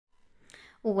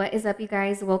What is up, you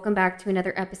guys? Welcome back to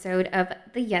another episode of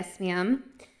the Yes Ma'am.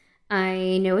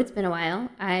 I know it's been a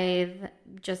while. I've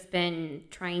just been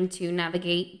trying to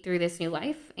navigate through this new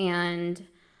life, and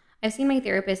I've seen my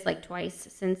therapist like twice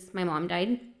since my mom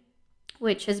died,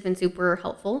 which has been super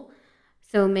helpful.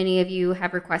 So many of you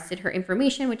have requested her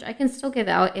information, which I can still give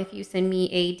out if you send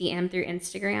me a DM through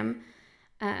Instagram.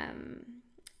 Um,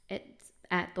 it's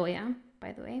at Thoya,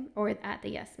 by the way, or at the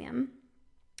Yes Ma'am.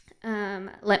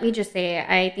 Let me just say,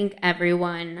 I think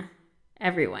everyone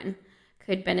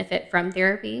could benefit from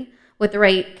therapy with the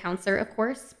right counselor, of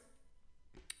course.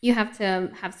 You have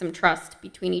to have some trust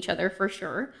between each other for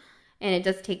sure. And it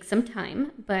does take some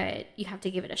time, but you have to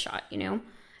give it a shot.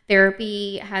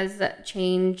 Therapy has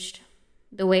changed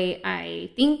the way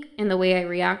I think and the way I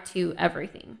react to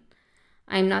everything.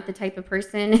 I'm not the type of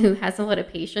person who has a lot of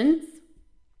patience.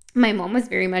 My mom was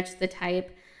very much the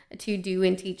type to do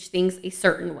and teach things a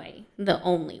certain way, the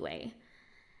only way.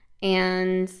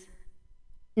 And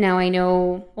now I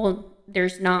know, well,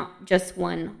 there's not just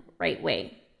one right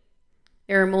way.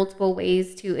 There are multiple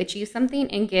ways to achieve something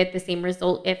and get the same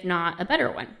result, if not a better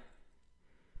one.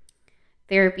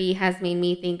 Therapy has made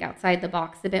me think outside the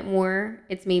box a bit more.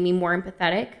 It's made me more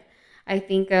empathetic. I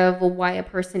think of why a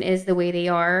person is the way they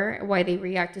are, why they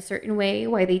react a certain way,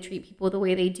 why they treat people the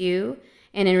way they do.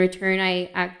 And in return, I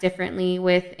act differently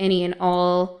with any and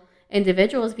all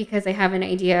individuals because I have an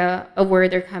idea of where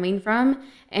they're coming from.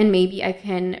 And maybe I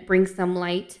can bring some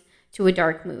light to a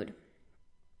dark mood.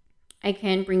 I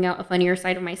can bring out a funnier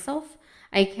side of myself.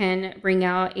 I can bring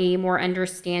out a more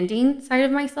understanding side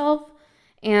of myself.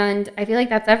 And I feel like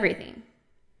that's everything.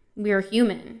 We are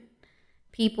human.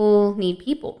 People need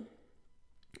people.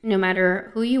 No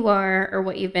matter who you are or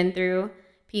what you've been through,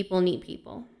 people need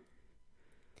people.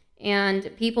 And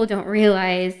people don't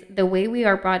realize the way we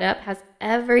are brought up has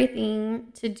everything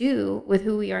to do with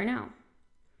who we are now.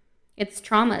 It's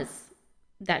traumas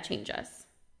that change us.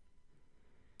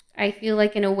 I feel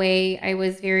like in a way I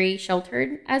was very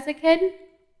sheltered as a kid.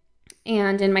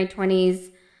 And in my 20s,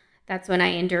 that's when I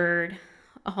endured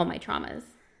all my traumas.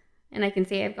 And I can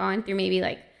say I've gone through maybe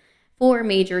like 4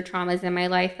 major traumas in my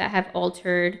life that have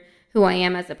altered who I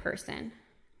am as a person.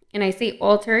 And I say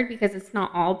altered because it's not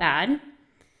all bad.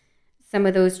 Some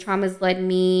of those traumas led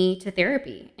me to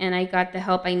therapy, and I got the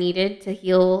help I needed to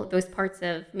heal those parts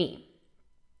of me.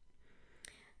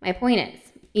 My point is,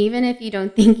 even if you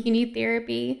don't think you need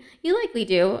therapy, you likely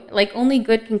do. Like, only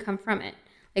good can come from it.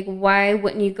 Like, why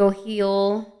wouldn't you go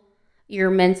heal your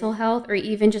mental health or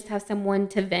even just have someone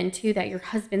to vent to that your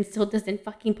husband still doesn't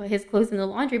fucking put his clothes in the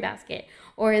laundry basket,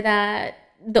 or that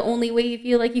the only way you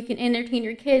feel like you can entertain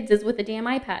your kids is with a damn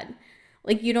iPad?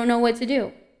 Like, you don't know what to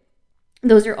do.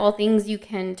 Those are all things you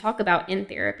can talk about in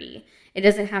therapy. It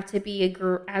doesn't have to be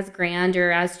as grand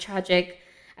or as tragic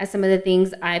as some of the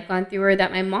things I've gone through or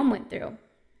that my mom went through.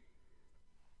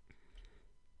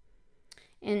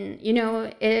 And,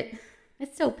 it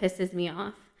still pisses me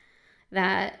off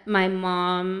that my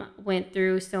mom went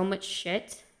through so much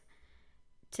shit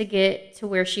to get to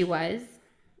where she was.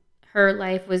 Her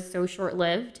life was so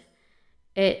short-lived.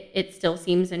 It still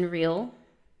seems unreal.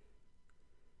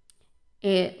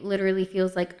 It literally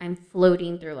feels like I'm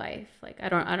floating through life. Like I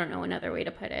don't know another way to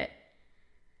put it.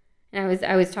 And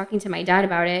I was talking to my dad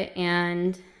about it,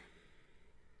 and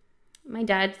my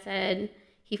dad said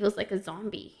he feels like a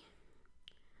zombie.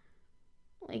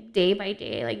 Like day by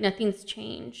day, like nothing's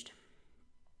changed.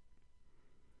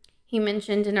 He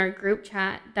mentioned in our group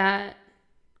chat that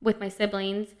with my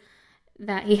siblings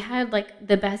that he had like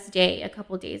the best day a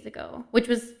couple days ago, which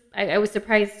was I was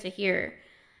surprised to hear.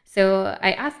 So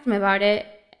I asked him about it,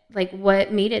 like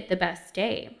what made it the best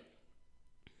day?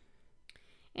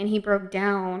 And he broke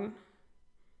down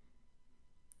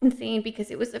and saying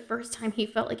because it was the first time he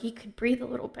felt like he could breathe a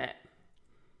little bit.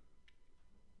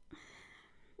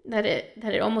 That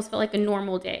it almost felt like a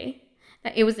normal day,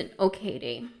 that it was an okay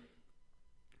day.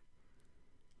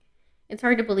 It's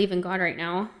hard to believe in God right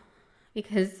now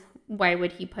because why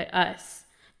would he put us,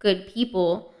 good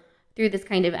people, through this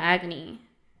kind of agony?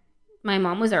 My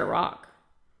mom was our rock,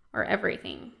 our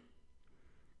everything.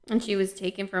 And she was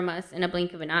taken from us in a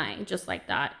blink of an eye, just like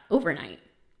that, overnight.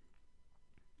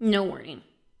 No warning.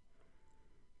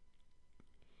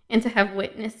 And to have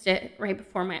witnessed it right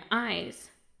before my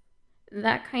eyes,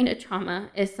 that kind of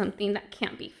trauma is something that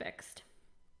can't be fixed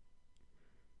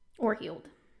or healed.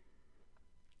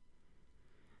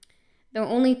 The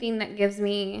only thing that gives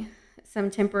me some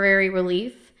temporary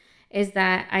relief is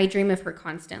that I dream of her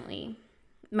constantly.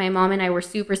 My mom and I were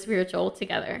super spiritual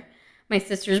together. My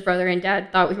sister's brother and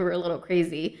dad thought we were a little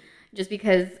crazy just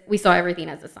because we saw everything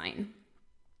as a sign.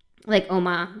 Like, oh,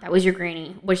 ma, that was your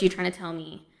granny. What's she trying to tell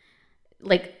me?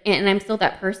 Like, and I'm still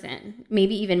that person,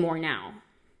 maybe even more now.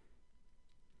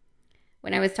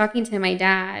 When I was talking to my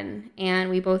dad and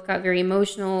we both got very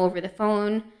emotional over the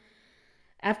phone,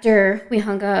 after we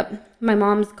hung up, my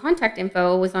mom's contact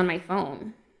info was on my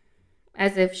phone,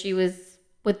 as if she was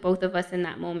with both of us in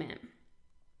that moment.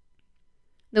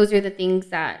 Those are the things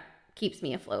that keeps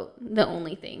me afloat, the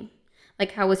only thing.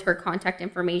 Like, how was her contact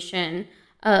information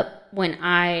up when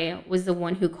I was the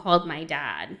one who called my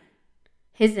dad?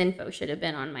 His info should have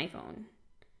been on my phone.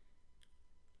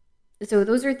 So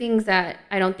those are things that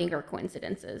I don't think are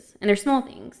coincidences. And they're small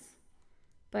things,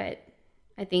 but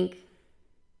I think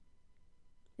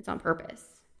it's on purpose.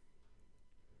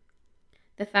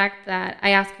 The fact that I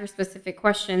ask her specific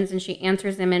questions and she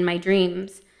answers them in my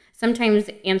dreams, sometimes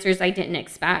answers I didn't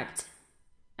expect.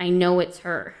 I know it's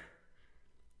her.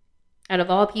 Out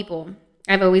of all people,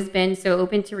 I've always been so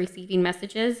open to receiving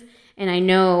messages, and I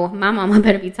know my mama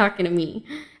better be talking to me.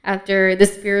 After the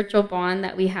spiritual bond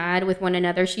that we had with one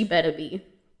another, she better be.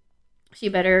 She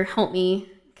better help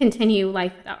me continue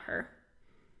life without her.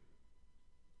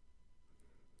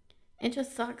 It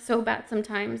just sucks so bad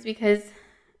sometimes because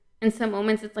in some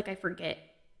moments it's like I forget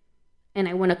and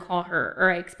I want to call her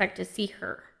or I expect to see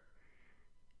her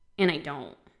and I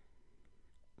don't.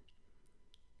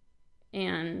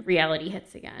 And reality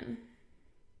hits again.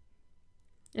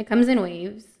 It comes in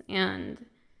waves and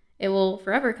it will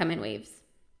forever come in waves.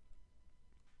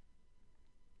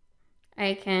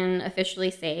 I can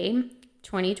officially say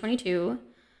 2022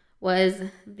 was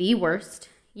the worst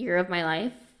year of my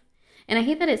life. And I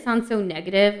hate that it sounds so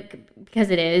negative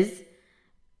because it is,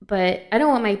 but I don't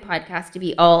want my podcast to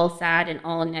be all sad and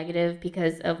all negative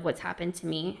because of what's happened to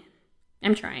me.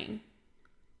 I'm trying.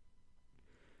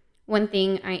 One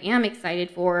thing I am excited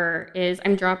for is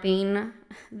I'm dropping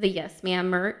the Yes Ma'am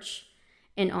merch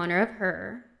in honor of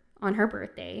her on her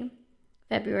birthday,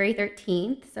 February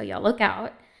 13th. So y'all look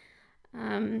out.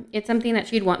 It's something that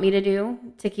she'd want me to do,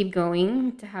 to keep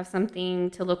going, to have something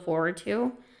to look forward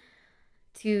to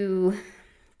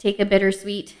take a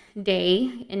bittersweet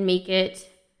day and make it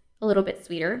a little bit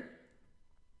sweeter.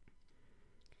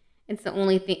 It's the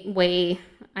only way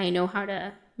I know how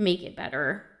to make it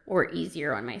better or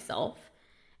easier on myself,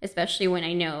 especially when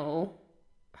I know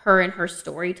her and her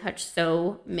story touched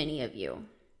so many of you.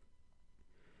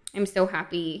 I'm so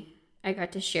happy I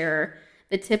got to share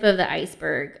the tip of the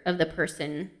iceberg of the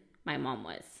person my mom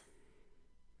was.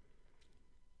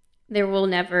 There will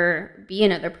never be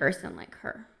another person like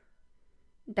her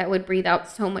that would breathe out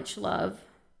so much love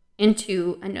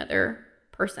into another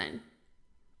person.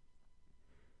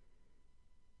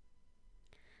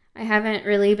 I haven't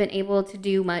really been able to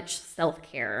do much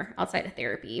self-care outside of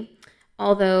therapy.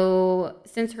 Although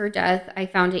since her death, I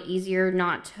found it easier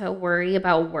not to worry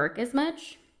about work as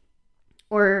much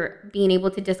or being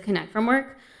able to disconnect from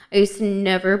work. I used to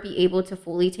never be able to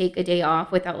fully take a day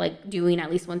off without doing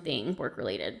at least one thing work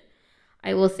related.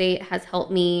 I will say it has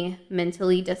helped me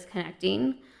mentally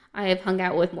disconnecting. I have hung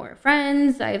out with more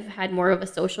friends. I've had more of a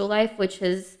social life, which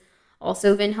has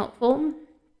also been helpful.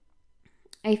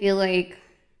 I feel like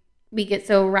we get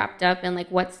so wrapped up in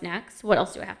what's next? What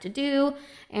else do I have to do?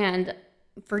 And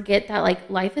forget that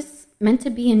life is meant to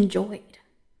be enjoyed.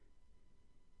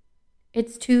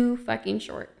 It's too fucking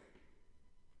short.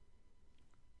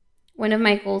 One of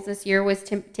my goals this year was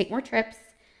to take more trips,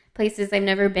 places I've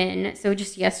never been. So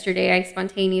just yesterday, I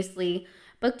spontaneously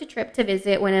booked a trip to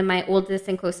visit one of my oldest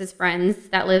and closest friends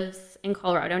that lives in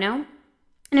Colorado now.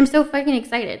 And I'm so fucking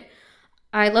excited.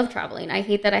 I love traveling. I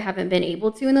hate that I haven't been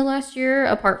able to in the last year,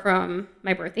 apart from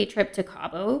my birthday trip to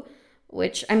Cabo,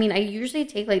 which, I usually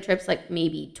take trips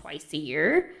maybe twice a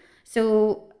year.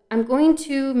 So I'm going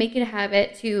to make it a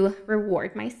habit to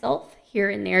reward myself here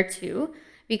and there too,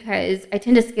 because I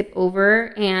tend to skip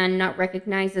over and not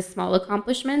recognize the small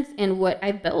accomplishments and what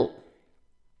I've built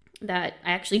that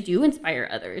I actually do inspire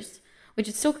others, which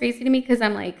is so crazy to me because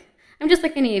I'm just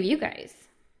like any of you guys.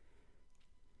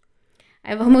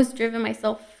 I've almost driven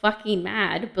myself fucking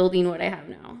mad building what I have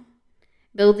now.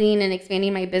 Building and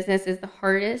expanding my business is the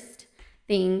hardest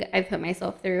thing I've put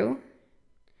myself through.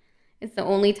 It's the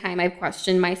only time I've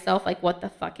questioned myself, what the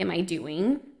fuck am I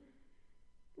doing?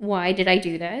 Why did I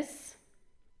do this?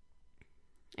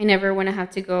 I never want to have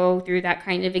to go through that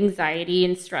kind of anxiety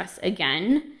and stress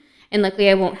again. And luckily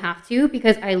I won't have to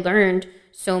because I learned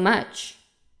so much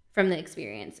from the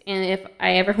experience. And if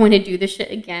I ever want to do this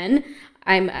shit again,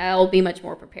 I'll be much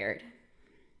more prepared.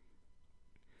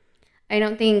 I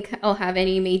don't think I'll have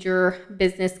any major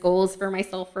business goals for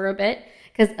myself for a bit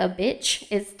because a bitch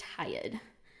is tired.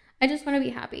 I just want to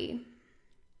be happy.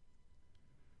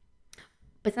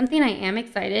 But something I am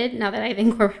excited now that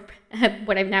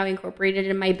what I've now incorporated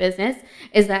in my business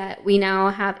is that we now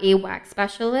have a wax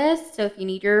specialist. So if you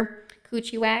need your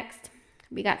coochie waxed,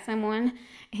 we got someone.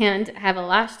 And I have a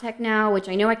lash tech now, which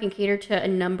I know I can cater to a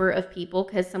number of people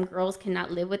because some girls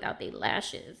cannot live without their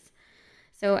lashes.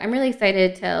 So I'm really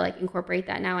excited to like incorporate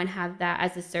that now and have that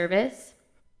as a service.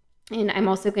 And I'm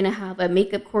also going to have a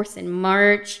makeup course in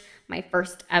March, my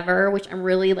first ever, which I'm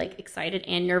really like excited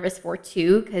and nervous for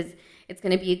too, because it's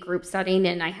going to be a group setting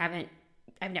and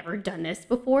I've never done this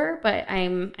before, but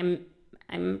I'm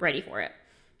ready for it.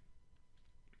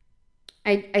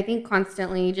 I think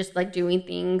constantly just like doing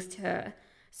things to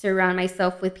surround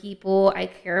myself with people I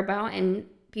care about and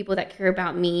people that care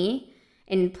about me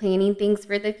and planning things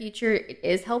for the future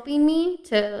is helping me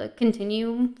to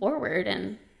continue forward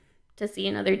and to see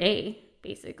another day,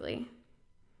 basically.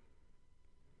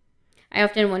 I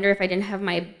often wonder if I didn't have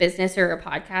my business or a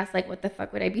podcast, like what the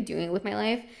fuck would I be doing with my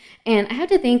life? And I had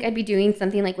to think I'd be doing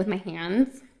something like with my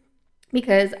hands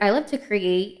because I love to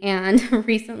create. And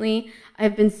recently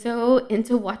I've been so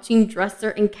into watching dresser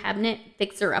and cabinet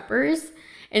fixer-uppers.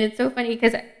 And it's so funny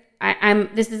because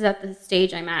this is at the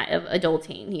stage I'm at of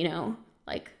adulting, you know,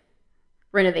 like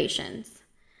renovations.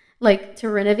 Like to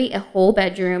renovate a whole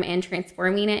bedroom and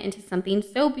transforming it into something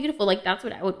so beautiful. Like that's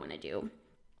what I would want to do.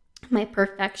 My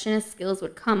perfectionist skills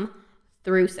would come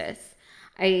through, sis.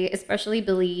 I especially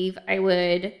believe I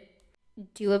would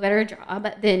do a better job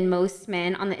than most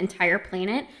men on the entire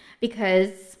planet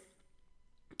because,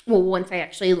 well, once I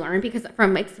actually learned, because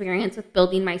from experience with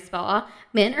building my spa,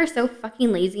 men are so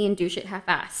fucking lazy and do shit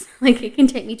half-ass. Like it can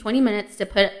take me 20 minutes to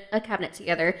put a cabinet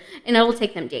together and it'll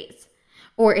take them days.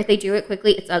 Or if they do it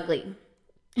quickly, it's ugly.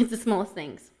 It's the smallest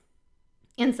things.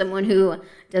 And someone who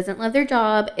doesn't love their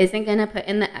job isn't going to put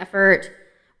in the effort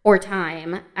or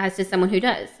time as to someone who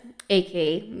does,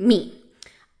 aka me.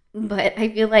 But I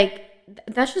feel like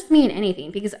that's just me in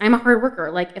anything because I'm a hard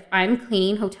worker. Like if I'm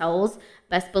cleaning hotels,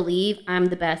 best believe I'm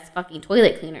the best fucking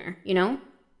toilet cleaner, you know?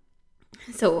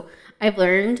 So I've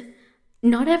learned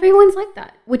not everyone's like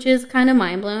that, which is kind of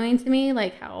mind-blowing to me.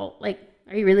 Like how, like,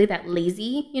 are you really that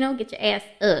lazy? You know, get your ass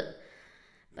up.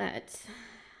 But,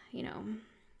 you know,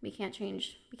 we can't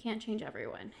change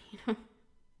everyone, you know.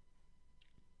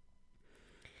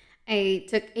 I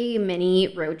took a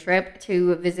mini road trip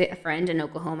to visit a friend in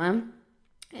Oklahoma,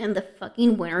 and the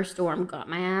fucking winter storm got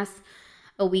my ass.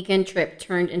 A weekend trip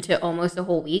turned into almost a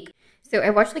whole week. So I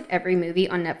watched like every movie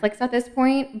on Netflix at this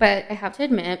point, but I have to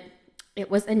admit, it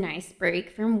was a nice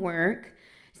break from work.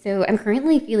 So I'm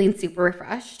currently feeling super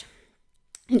refreshed.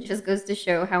 It just goes to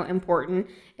show how important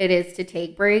it is to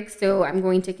take breaks. So I'm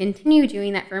going to continue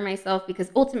doing that for myself because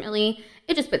ultimately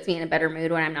it just puts me in a better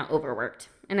mood when I'm not overworked.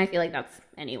 And I feel like that's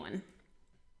anyone.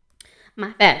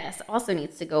 My fat ass also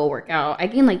needs to go work out. I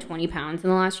gained like 20 pounds in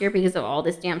the last year because of all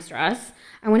this damn stress.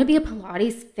 I want to be a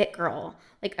Pilates fit girl.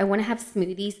 Like I want to have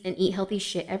smoothies and eat healthy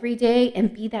shit every day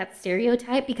and be that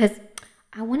stereotype because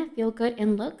I want to feel good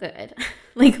and look good.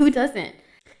 Like who doesn't?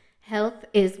 Health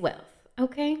is wealth,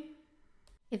 okay?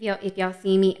 If y'all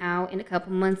see me out in a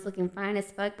couple months looking fine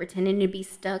as fuck, pretending to be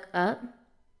stuck up,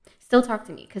 still talk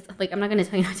to me. Because, like, I'm not going to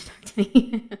tell you not to talk to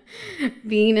me.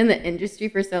 Being in the industry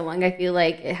for so long, I feel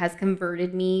like it has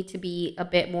converted me to be a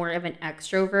bit more of an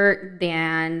extrovert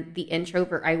than the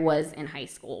introvert I was in high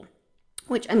school.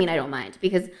 Which, I mean, I don't mind.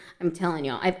 Because I'm telling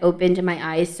y'all, I've opened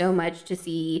my eyes so much to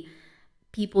see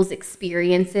people's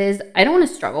experiences. I don't want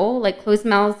to struggle. Like, closed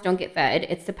mouths don't get fed.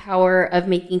 It's the power of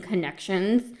making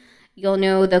connections. You'll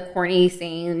know the corny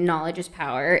saying, knowledge is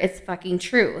power. It's fucking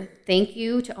true. Thank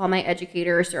you to all my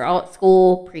educators who are all at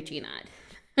school preaching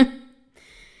that.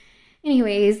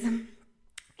 Anyways,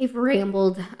 I've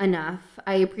rambled enough.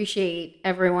 I appreciate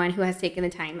everyone who has taken the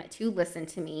time to listen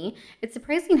to me. It's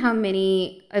surprising how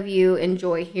many of you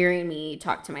enjoy hearing me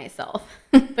talk to myself.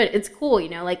 But it's cool, you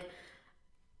know,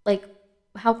 like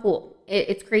how cool.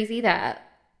 It's crazy that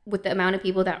with the amount of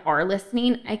people that are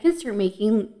listening, I can start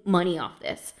making money off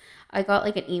this. I got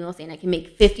like an email saying I can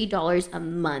make $50 a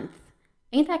month.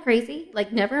 Ain't that crazy?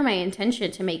 Like never my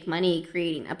intention to make money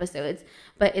creating episodes,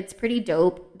 but it's pretty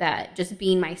dope that just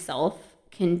being myself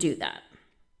can do that.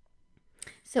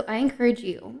 So I encourage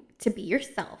you to be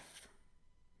yourself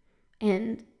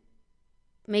and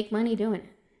make money doing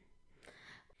it.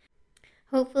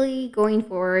 Hopefully going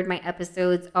forward, my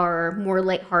episodes are more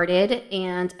lighthearted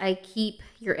and I keep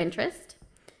your interest.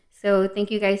 So thank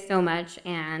you guys so much,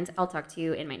 and I'll talk to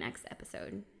you in my next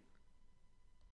episode.